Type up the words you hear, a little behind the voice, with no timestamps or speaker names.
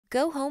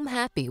Go home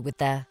happy with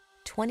the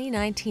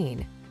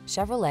 2019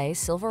 Chevrolet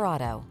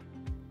Silverado.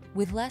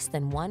 With less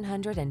than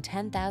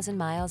 110,000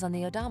 miles on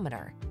the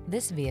odometer,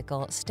 this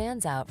vehicle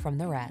stands out from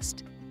the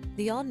rest.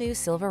 The all-new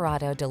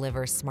Silverado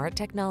delivers smart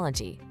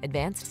technology,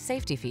 advanced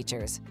safety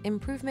features,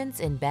 improvements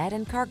in bed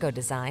and cargo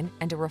design,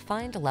 and a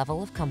refined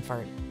level of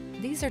comfort.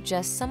 These are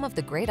just some of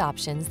the great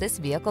options this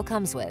vehicle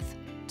comes with: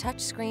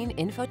 touchscreen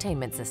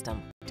infotainment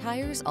system,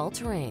 tires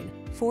all-terrain,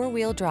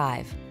 four-wheel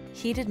drive,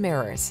 heated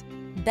mirrors,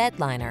 bed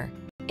liner,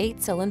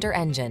 8-cylinder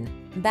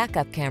engine,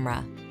 backup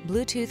camera,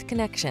 Bluetooth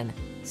connection,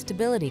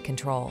 stability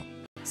control,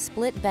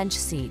 split bench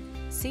seat.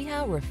 See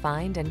how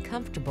refined and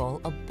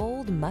comfortable a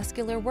bold,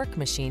 muscular work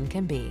machine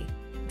can be.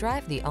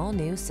 Drive the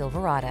all-new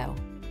Silverado.